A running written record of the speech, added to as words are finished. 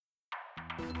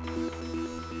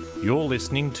You're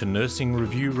listening to Nursing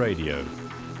Review Radio.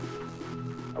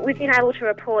 We've been able to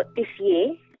report this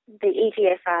year the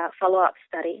EGFR follow-up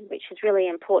study, which is really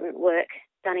important work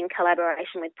done in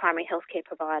collaboration with primary healthcare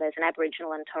providers and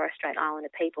Aboriginal and Torres Strait Islander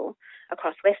people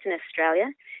across Western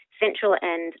Australia, central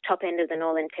and top end of the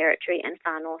Northern Territory and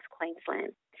far north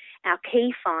Queensland. Our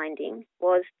key finding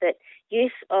was that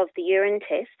use of the urine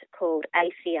test called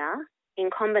ACR in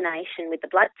combination with the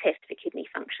blood test for kidney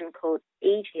function called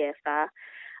EGFR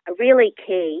are really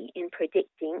key in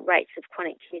predicting rates of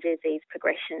chronic kidney disease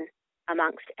progression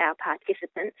amongst our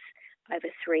participants over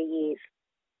 3 years.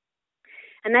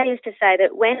 And that is to say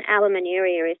that when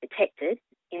albuminuria is detected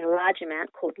in a large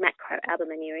amount called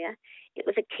macroalbuminuria, it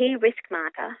was a key risk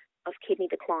marker of kidney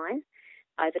decline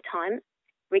over time,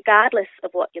 regardless of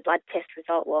what your blood test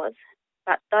result was.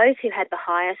 But those who had the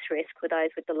highest risk were those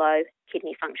with the low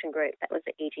kidney function group, that was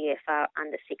the EGFR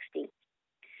under 60.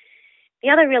 The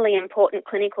other really important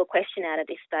clinical question out of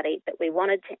this study that we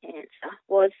wanted to answer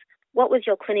was, what was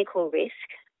your clinical risk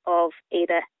of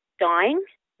either dying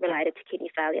related to kidney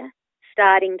failure,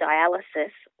 starting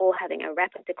dialysis, or having a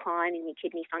rapid decline in your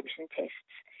kidney function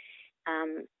tests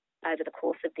over the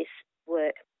course of this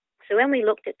work? So when we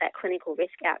looked at that clinical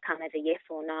risk outcome as a yes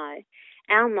or no,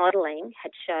 our modelling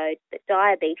had showed that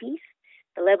diabetes,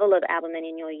 the level of albumin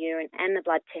in your urine, and the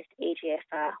blood test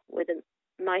EGFR were the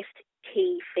most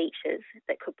key features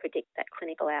that could predict that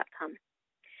clinical outcome.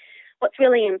 What's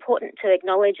really important to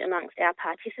acknowledge amongst our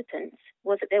participants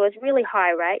was that there was really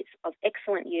high rates of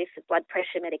excellent use of blood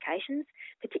pressure medications,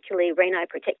 particularly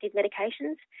renoprotective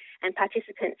medications, and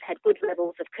participants had good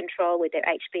levels of control with their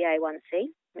HbA1c,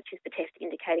 which is the test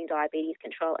indicating diabetes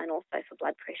control, and also for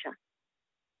blood pressure.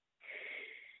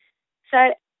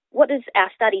 So what does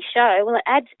our study show? Well, it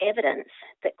adds evidence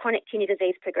that chronic kidney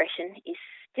disease progression is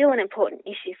still an important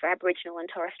issue for Aboriginal and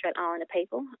Torres Strait Islander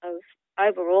people.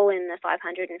 Overall, in the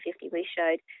 550, we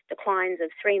showed declines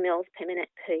of 3 mils per minute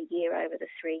per year over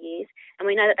the 3 years, and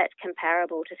we know that that's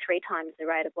comparable to 3 times the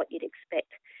rate of what you'd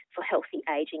expect for healthy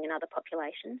ageing in other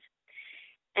populations.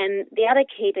 And the other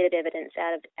key bit of evidence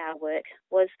out of our work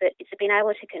was that it's been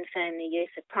able to confirm the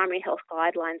use of primary health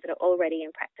guidelines that are already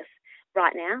in practice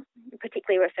right now,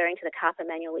 particularly referring to the CARPA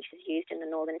manual, which is used in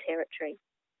the Northern Territory.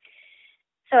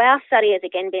 So our study has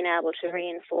again been able to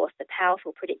reinforce the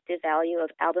powerful predictive value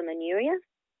of albuminuria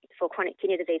for chronic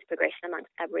kidney disease progression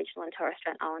amongst Aboriginal and Torres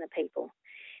Strait Islander people.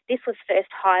 This was first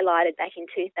highlighted back in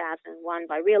 2001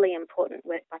 by really important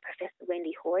work by Professor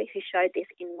Wendy Hoy, who showed this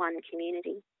in one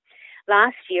community.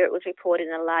 Last year, it was reported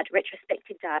in a large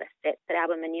retrospective data set that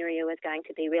albuminuria was going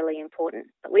to be really important.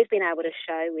 But we've been able to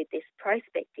show with this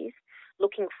prospective,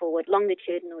 looking forward,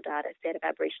 longitudinal data set of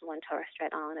Aboriginal and Torres Strait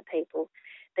Islander people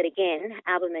that, again,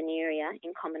 albuminuria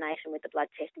in combination with the blood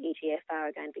test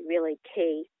EGFR are going to be really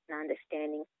key in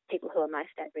understanding people who are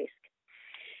most at risk.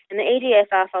 And the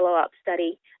EGFR follow-up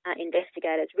study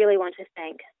investigators really want to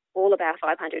thank all of our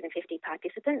 550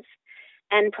 participants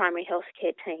and primary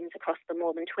healthcare teams across the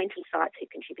more than 20 sites who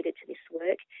contributed to this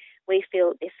work. We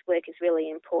feel this work is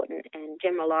really important and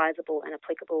generalisable and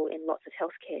applicable in lots of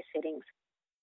healthcare settings.